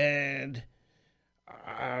 And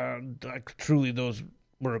truly those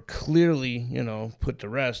were clearly, put to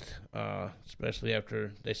rest, especially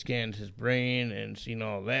after they scanned his brain and seen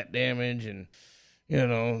all that damage and,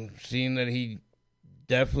 seeing that he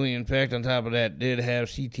definitely, in fact, on top of that, did have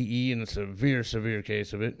CTE in a severe, severe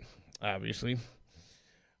case of it, obviously.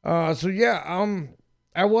 I was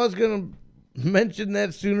going to mention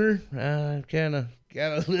that sooner. I kind of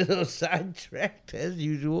got a little sidetracked as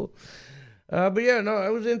usual.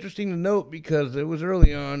 It was interesting to note because it was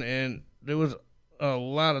early on and there was a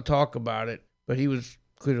lot of talk about it, but he was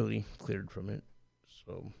clearly cleared from it.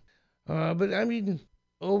 So,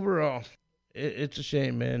 overall, it's a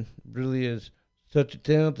shame, man. It really is. Such a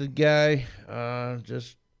talented guy,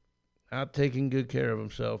 just out taking good care of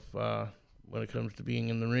himself when it comes to being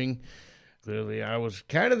in the ring. Clearly, I was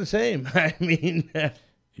kind of the same.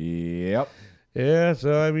 Yep. Yeah,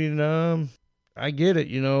 so, I get it,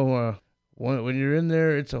 when you're in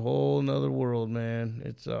there, it's a whole nother world, man.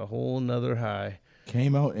 It's a whole nother high.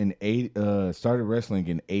 Came out in started wrestling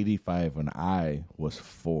in 85 when I was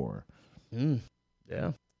 4.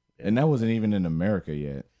 Yeah. And that wasn't even in America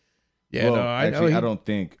yet. Yeah, well, I don't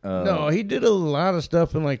think. No, he did a lot of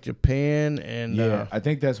stuff in like Japan and. Yeah, I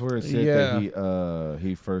think that's where it said that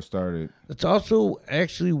he first started. It's also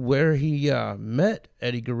actually where he met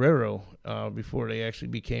Eddie Guerrero before they actually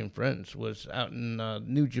became friends. Was out in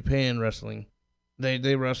New Japan Wrestling.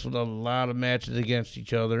 They wrestled a lot of matches against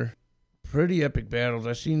each other. Pretty epic battles.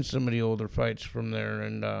 I've seen some of the older fights from there,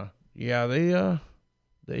 and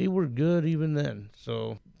they were good even then.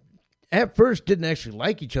 So. At first, didn't actually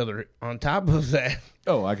like each other. On top of that,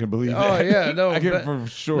 oh, I can believe that. Oh yeah, no, I can for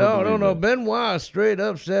sure. No. Benoit straight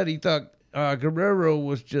up said he thought Guerrero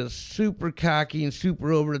was just super cocky and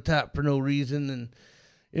super over the top for no reason, and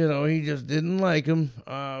he just didn't like him.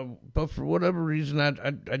 But for whatever reason, I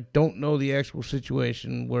don't know the actual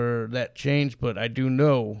situation where that changed, but I do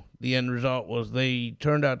know the end result was they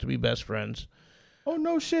turned out to be best friends. Oh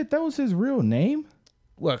no, shit! That was his real name.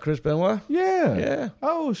 What, Chris Benoit? Yeah. Yeah.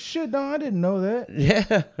 Oh, shit, no, I didn't know that.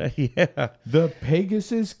 Yeah. The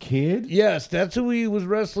Pegasus Kid? Yes, that's who he was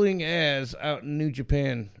wrestling as out in New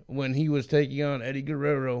Japan when he was taking on Eddie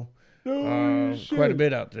Guerrero. Quite a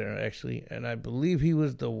bit out there, actually. And I believe he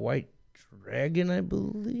was the White Dragon, I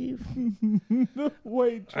believe. The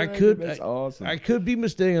White Dragon, that's awesome. I could be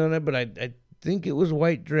mistaken on that, but I think it was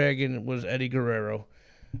White Dragon. It was Eddie Guerrero.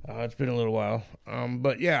 It's been a little while.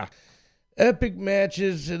 But yeah. Epic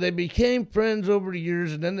matches. They became friends over the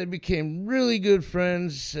years, and then they became really good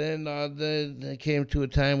friends. And they came to a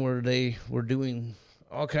time where they were doing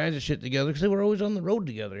all kinds of shit together because they were always on the road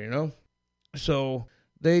together, So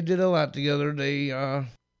they did a lot together. They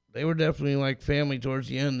were definitely like family towards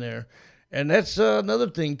the end there. And that's another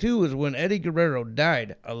thing too is when Eddie Guerrero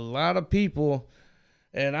died, a lot of people,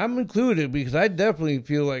 and I'm included because I definitely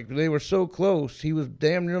feel like they were so close. He was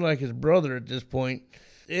damn near like his brother at this point.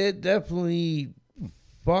 It definitely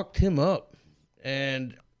fucked him up.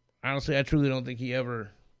 And honestly, I truly don't think he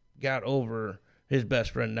ever got over his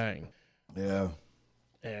best friend dying. Yeah.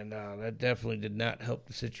 And that definitely did not help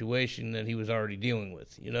the situation that he was already dealing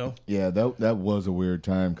with, Yeah, that was a weird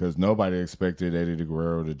time because nobody expected Eddie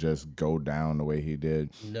Guerrero to just go down the way he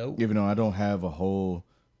did. Nope. Even though I don't have a whole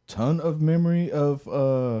ton of memory of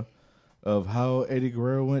how Eddie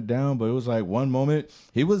Guerrero went down, but it was like one moment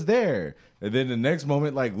he was there, and then the next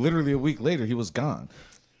moment, like literally a week later, he was gone.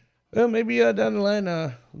 Well, maybe down the line,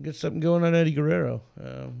 we'll get something going on Eddie Guerrero.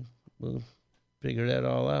 We'll figure that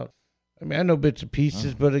all out. I mean, I know bits and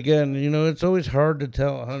pieces, but again, it's always hard to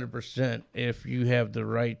tell 100% if you have the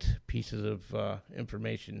right pieces of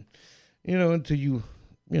information, until you,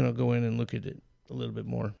 go in and look at it a little bit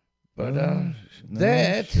more. But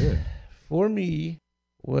for me,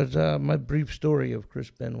 was my brief story of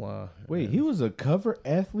Chris Benoit. Wait, he was a cover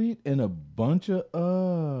athlete in a bunch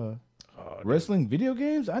of wrestling video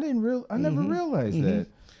games? I never realized that.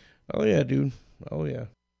 Oh yeah, dude. Oh yeah.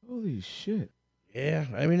 Holy shit. Yeah,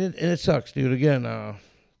 I mean, it sucks, dude. Again,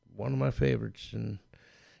 one of my favorites, and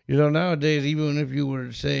nowadays, even if you were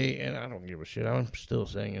to say, and I don't give a shit, I'm still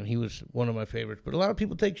saying, and he was one of my favorites. But a lot of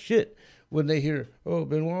people take shit when they hear, "Oh,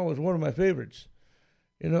 Benoit was one of my favorites."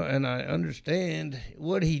 And I understand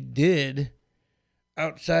what he did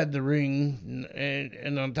outside the ring.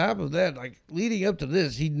 And on top of that, like leading up to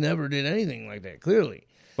this, he never did anything like that, clearly.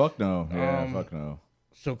 Fuck no. Yeah, fuck no.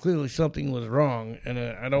 So clearly something was wrong. And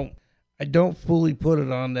I don't fully put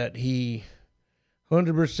it on that he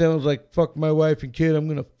 100% was like, fuck my wife and kid, I'm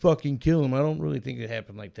going to fucking kill him. I don't really think it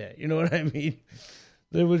happened like that. You know what I mean?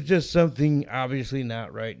 There was just something obviously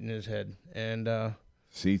not right in his head. And,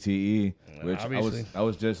 CTE, which obviously. I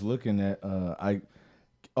was just looking at.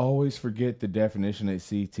 always forget the definition of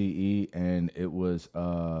CTE, and it was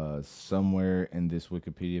somewhere in this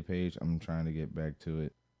Wikipedia page. I'm trying to get back to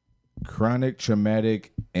it. Chronic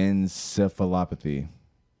traumatic encephalopathy.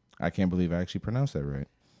 I can't believe I actually pronounced that right.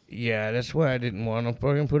 Yeah, that's why I didn't want to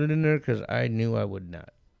fucking put it in there, because I knew I would not.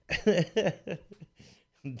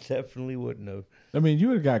 Definitely wouldn't have. I mean, you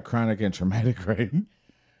would have got chronic and traumatic, right?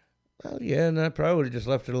 Well, yeah, and I probably would have just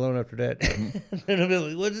left it alone after that. And I'd be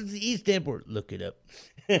like, what does the E stand for? Look it up.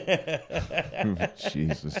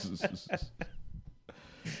 Jesus.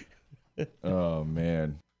 Oh,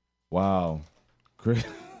 man. Wow. Chris,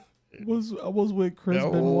 I was with Chris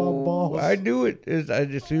Benoit balls. I knew it.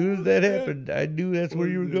 As soon as that happened, I knew that's where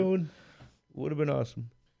you were going. Would have been awesome.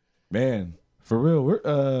 Man, for real,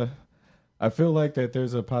 we're I feel like that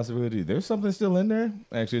there's a possibility there's something still in there.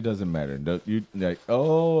 Actually, it doesn't matter. You like,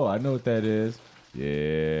 oh, I know what that is.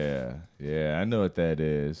 Yeah, I know what that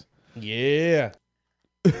is. Yeah.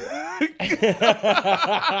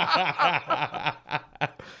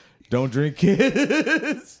 Don't drink,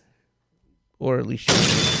 kids. Or at least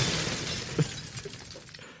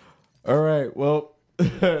All right, well,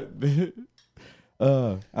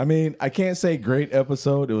 I mean, I can't say great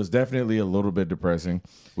episode. It was definitely a little bit depressing,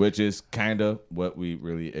 which is kind of what we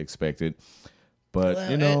really expected. But,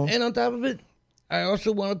 you know. And on top of it, I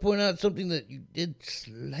also want to point out something that you did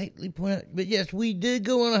slightly point out. But yes, we did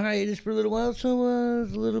go on a hiatus for a little while, so it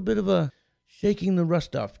was a little bit of a shaking the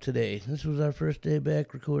rust off today. This was our first day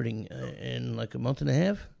back recording in like a month and a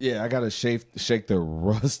half. Yeah, I got to shake the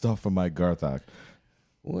rust off of my Garthok.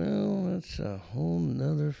 Well, that's a whole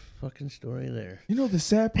nother fucking story there. You know, the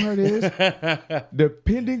sad part is,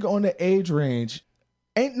 depending on the age range,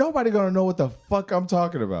 ain't nobody going to know what the fuck I'm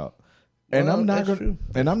talking about. And well, I'm not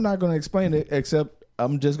going to explain it, except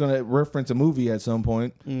I'm just going to reference a movie at some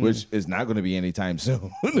point, which is not going to be anytime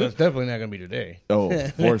soon. That's definitely not going to be today. Oh,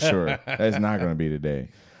 for sure. That's not going to be today.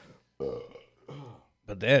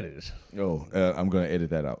 But that is. Oh, I'm going to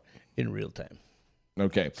edit that out. In real time.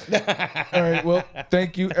 Okay. All right. Well,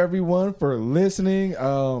 thank you everyone for listening.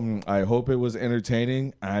 I hope it was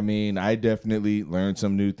entertaining. I mean, I definitely learned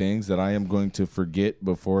some new things that I am going to forget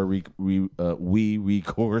before we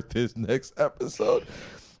record this next episode.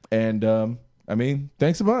 And I mean,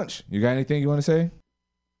 thanks a bunch. You got anything you want to say?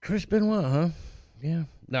 Chris Benoit, huh? Yeah.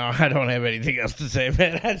 No, I don't have anything else to say,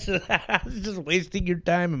 man. I was just wasting your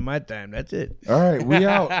time and my time. That's it. All right. We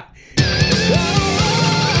out.